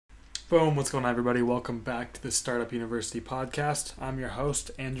Boom, what's going on, everybody? Welcome back to the Startup University podcast. I'm your host,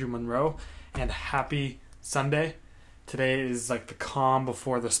 Andrew Monroe, and happy Sunday. Today is like the calm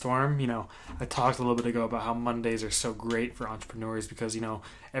before the storm. I talked a little bit ago about how Mondays are so great for entrepreneurs because,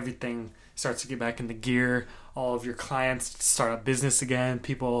 everything starts to get back into gear. All of your clients start a business again.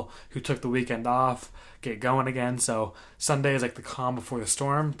 People who took the weekend off get going again. So Sunday is like the calm before the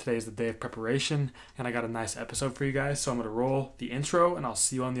storm. Today is the day of preparation, and I got a nice episode for you guys. So I'm going to roll the intro, and I'll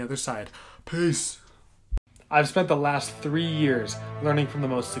see you on the other side. Peace. I've spent the last 3 years learning from the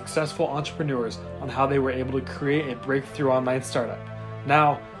most successful entrepreneurs on how they were able to create a breakthrough online startup.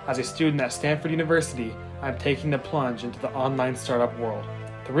 Now, as a student at Stanford University, I'm taking the plunge into the online startup world.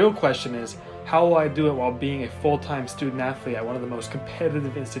 The real question is, how will I do it while being a full-time student athlete at one of the most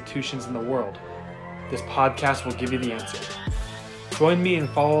competitive institutions in the world? This podcast will give you the answer. Join me and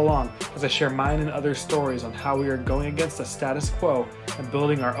follow along as I share mine and other stories on how we are going against the status quo and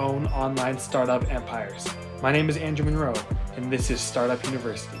building our own online startup empires. My name is Andrew Monroe, and this is Startup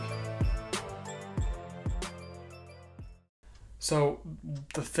University. So,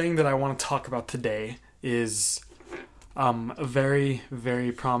 the thing that I want to talk about today is a very,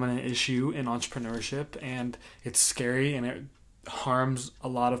 very prominent issue in entrepreneurship, and it's scary and it harms a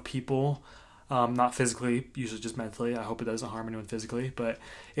lot of people. Not physically, usually just mentally. I hope it doesn't harm anyone physically, but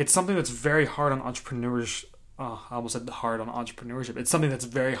it's something that's very hard on entrepreneurs. I almost said hard on entrepreneurship. It's something that's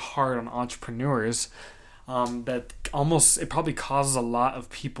very hard on entrepreneurs. It probably causes a lot of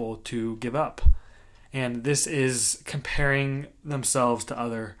people to give up. And this is comparing themselves to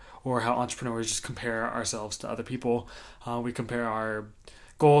other, or how entrepreneurs just compare ourselves to other people. We compare our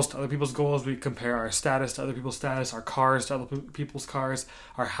goals to other people's goals. We compare our status to other people's status, our cars to other people's cars,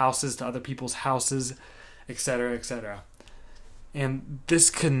 our houses to other people's houses, etc., etc. And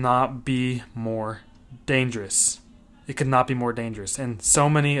this could not be more dangerous. It could not be more dangerous. And so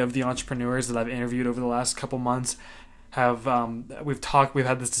many of the entrepreneurs that I've interviewed over the last couple months have we've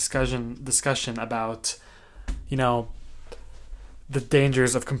had this discussion about the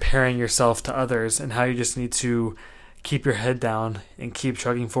dangers of comparing yourself to others and how you just need to keep your head down and keep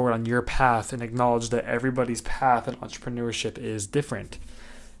chugging forward on your path and acknowledge that everybody's path in entrepreneurship is different.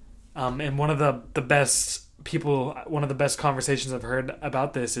 And one of the best conversations I've heard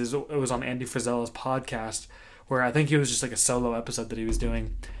about this it was on Andy Frisella's podcast, where I think he was just like a solo episode that he was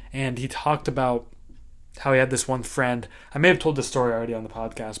doing. And he talked about how he had this one friend. I may have told this story already on the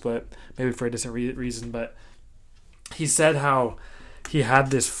podcast, but maybe for a different reason. But he said how he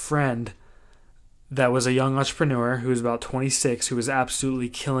had this friend that was a young entrepreneur who was about 26, who was absolutely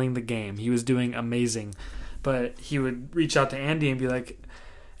killing the game. He was doing amazing. But he would reach out to Andy and be like,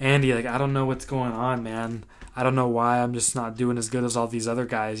 Andy, I don't know what's going on, man. I don't know why I'm just not doing as good as all these other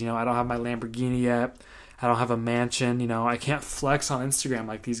guys. I don't have my Lamborghini yet. I don't have a mansion. I can't flex on Instagram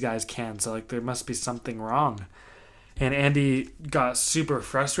like these guys can. So there must be something wrong. And Andy got super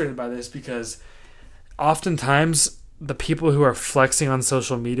frustrated by this because oftentimes the people who are flexing on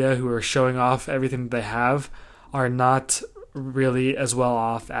social media, who are showing off everything that they have, are not really as well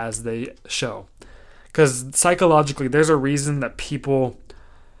off as they show. Because psychologically, there's a reason that people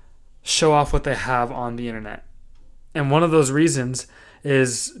show off what they have on the internet. And one of those reasons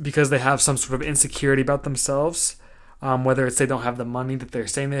is because they have some sort of insecurity about themselves. Whether it's they don't have the money that they're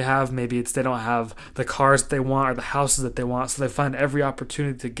saying they have, maybe it's they don't have the cars that they want or the houses that they want. So they find every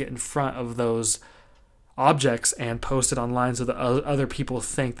opportunity to get in front of those objects and post it online so that other people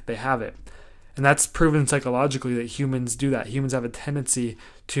think that they have it. And that's proven psychologically that humans do that. Humans have a tendency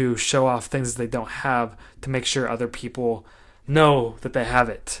to show off things that they don't have to make sure other people know that they have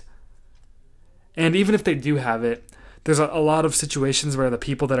it. And even if they do have it, there's a lot of situations where the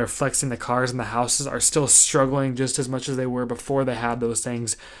people that are flexing the cars and the houses are still struggling just as much as they were before they had those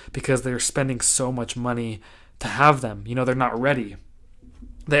things, because they're spending so much money to have them. They're not ready.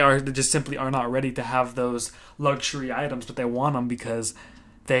 They just simply are not ready to have those luxury items, but they want them because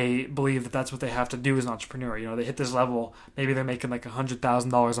they believe that that's what they have to do as an entrepreneur. They hit this level, maybe they're making like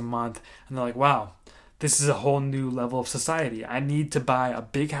 $100,000 a month, and they're like, wow, this is a whole new level of society. I need to buy a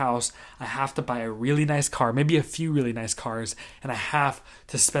big house. I have to buy a really nice car, maybe a few really nice cars, and I have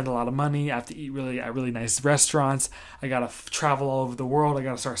to spend a lot of money. I have to eat at really nice restaurants. I got to travel all over the world. I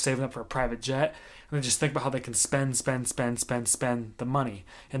got to start saving up for a private jet. And then just think about how they can spend the money.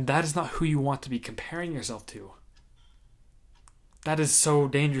 And that is not who you want to be comparing yourself to. That is so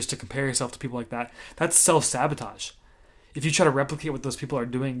dangerous to compare yourself to people like that. That's self-sabotage. If you try to replicate what those people are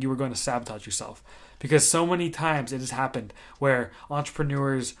doing, you are going to sabotage yourself. Because so many times it has happened where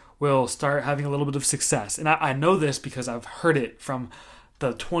entrepreneurs will start having a little bit of success. And I know this because I've heard it from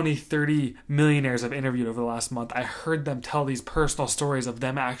the 20, 30 millionaires I've interviewed over the last month, I heard them tell these personal stories of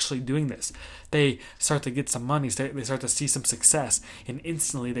them actually doing this. They start to get some money, they start to see some success, and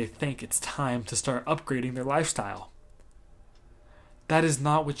instantly they think it's time to start upgrading their lifestyle. That is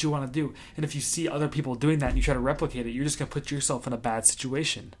not what you want to do. And if you see other people doing that and you try to replicate it, you're just going to put yourself in a bad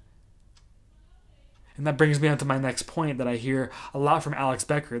situation. And that brings me on to my next point that I hear a lot from Alex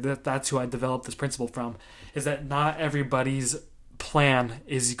Becker. That's who I developed this principle from, is that not everybody's plan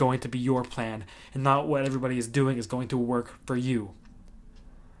is going to be your plan, and not what everybody is doing is going to work for you.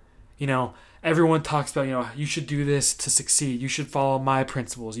 Everyone talks about, you should do this to succeed. You should follow my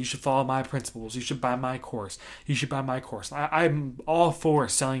principles. You should follow my principles. You should buy my course. You should buy my course. I'm all for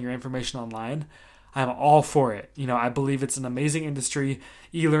selling your information online. I'm all for it. I believe it's an amazing industry.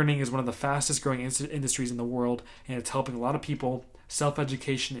 E-learning is one of the fastest growing industries in the world, and it's helping a lot of people.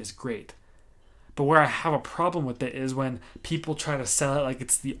 Self-education is great. But where I have a problem with it is when people try to sell it like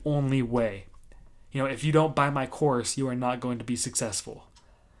it's the only way. If you don't buy my course, you are not going to be successful.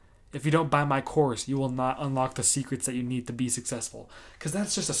 If you don't buy my course, you will not unlock the secrets that you need to be successful. Because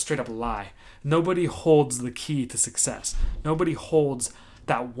that's just a straight up lie. Nobody holds the key to success. Nobody holds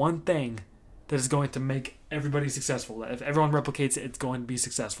that one thing that is going to make everybody successful. If everyone replicates it, it's going to be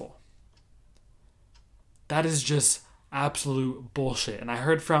successful. That is just absolute bullshit. And I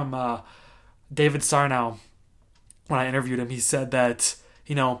heard from David Sarnow, when I interviewed him, he said that,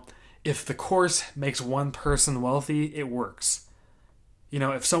 if the course makes one person wealthy, it works.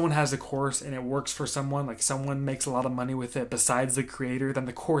 If someone has a course and it works for someone, like someone makes a lot of money with it besides the creator, then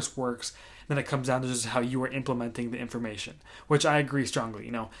the course works. Then it comes down to just how you are implementing the information, which I agree strongly.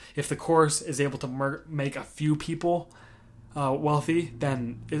 If the course is able to make a few people wealthy,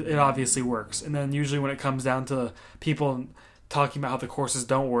 then it obviously works. And then usually when it comes down to people talking about how the courses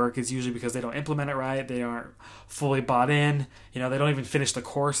don't work, it's usually because they don't implement it right. They aren't fully bought in. They don't even finish the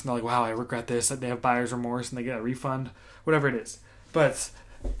course, and they're like, wow, I regret this. They have buyer's remorse and they get a refund, whatever it is. But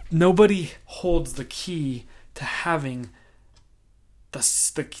nobody holds the key to having the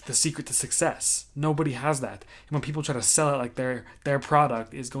secret to success. Nobody has that. And when people try to sell it like their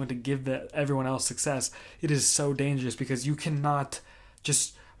product is going to give everyone else success, it is so dangerous, because you cannot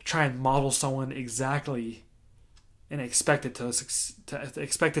just try and model someone exactly and expect it to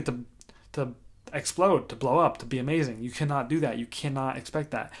explode, to blow up, to be amazing. You cannot do that. You cannot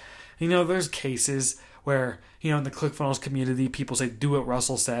expect that. There's cases where, in the ClickFunnels community, people say, do what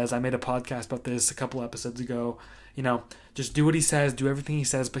Russell says. I made a podcast about this a couple episodes ago. Just do what he says, do everything he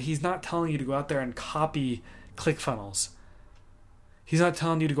says, but he's not telling you to go out there and copy ClickFunnels. He's not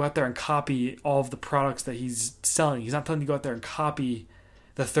telling you to go out there and copy all of the products that he's selling. He's not telling you to go out there and copy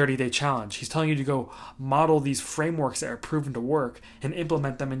the 30-day challenge. He's telling you to go model these frameworks that are proven to work and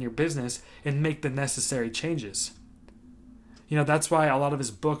implement them in your business and make the necessary changes. That's why a lot of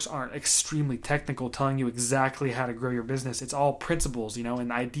his books aren't extremely technical, telling you exactly how to grow your business. It's all principles,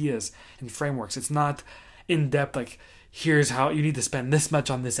 and ideas and frameworks. It's not in depth, like, here's how you need to spend this much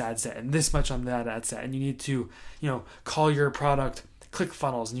on this ad set and this much on that ad set, and you need to, call your product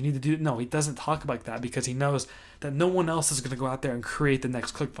ClickFunnels, and you need to do. No, he doesn't talk about that, because he knows that no one else is going to go out there and create the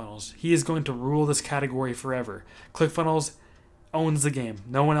next ClickFunnels. He is going to rule this category forever. ClickFunnels owns the game.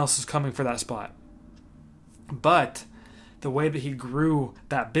 No one else is coming for that spot. But the way that he grew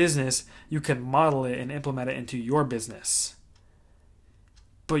that business, you can model it and implement it into your business.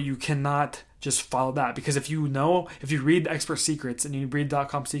 But you cannot just follow that, because if you read Expert Secrets and you read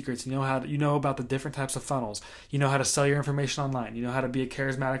 .com Secrets, you know about the different types of funnels, you know how to sell your information online, you know how to be a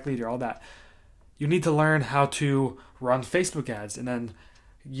charismatic leader, all that. You need to learn how to run Facebook ads, and then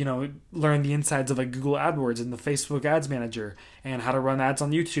learn the insides of like Google AdWords and the Facebook Ads Manager, and how to run ads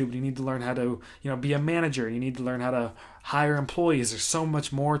on YouTube. You need to learn how to be a manager. You need to learn how to hire employees. There's so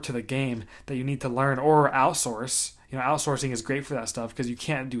much more to the game that you need to learn, or outsource. Outsourcing is great for that stuff, because you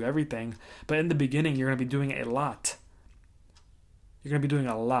can't do everything. But in the beginning, you're going to be doing a lot. You're going to be doing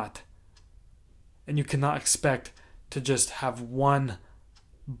a lot. And you cannot expect to just have one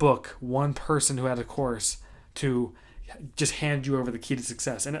book, one person who had a course to just hand you over the key to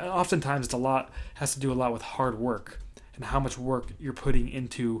success. And oftentimes has to do a lot with hard work and how much work you're putting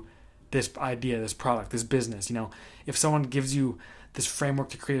into this idea, this product, this business. If someone gives you this framework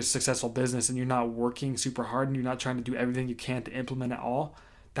to create a successful business and you're not working super hard and you're not trying to do everything you can to implement it all,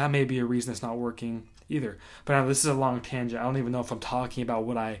 that may be a reason it's not working either. But now, this is a long tangent. I don't even know if I'm talking about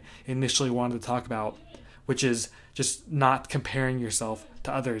what I initially wanted to talk about, which is just not comparing yourself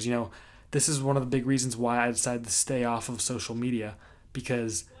to others. This is one of the big reasons why I decided to stay off of social media,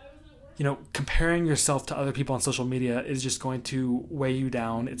 because Comparing yourself to other people on social media is just going to weigh you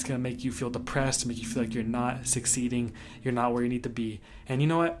down. It's going to make you feel depressed, make you feel like you're not succeeding, you're not where you need to be. And you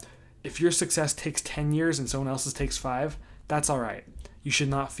know what? If your success takes 10 years and someone else's takes 5, that's all right. You should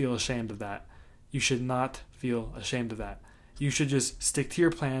not feel ashamed of that. You should not feel ashamed of that. You should just stick to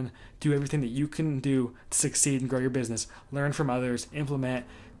your plan, do everything that you can do to succeed and grow your business, learn from others, implement,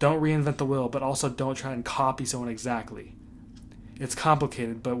 don't reinvent the wheel, but also don't try and copy someone exactly. It's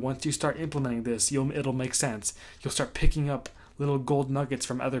complicated, but once you start implementing this, it'll make sense. You'll start picking up little gold nuggets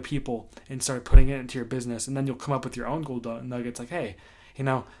from other people and start putting it into your business, and then you'll come up with your own gold nuggets like, hey,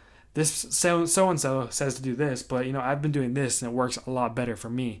 this so-and-so says to do this, but I've been doing this and it works a lot better for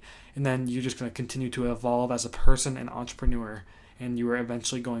me. And then you're just going to continue to evolve as a person and entrepreneur, and you are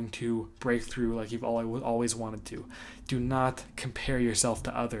eventually going to break through like you've always wanted to. Do not compare yourself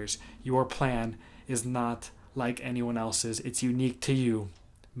to others. Your plan is not like anyone else's. It's unique to you.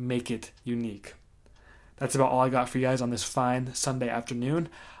 Make it unique. That's about all I got for you guys on this fine Sunday afternoon.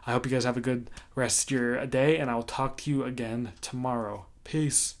 I hope you guys have a good rest of your day, and I will talk to you again tomorrow.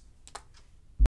 Peace.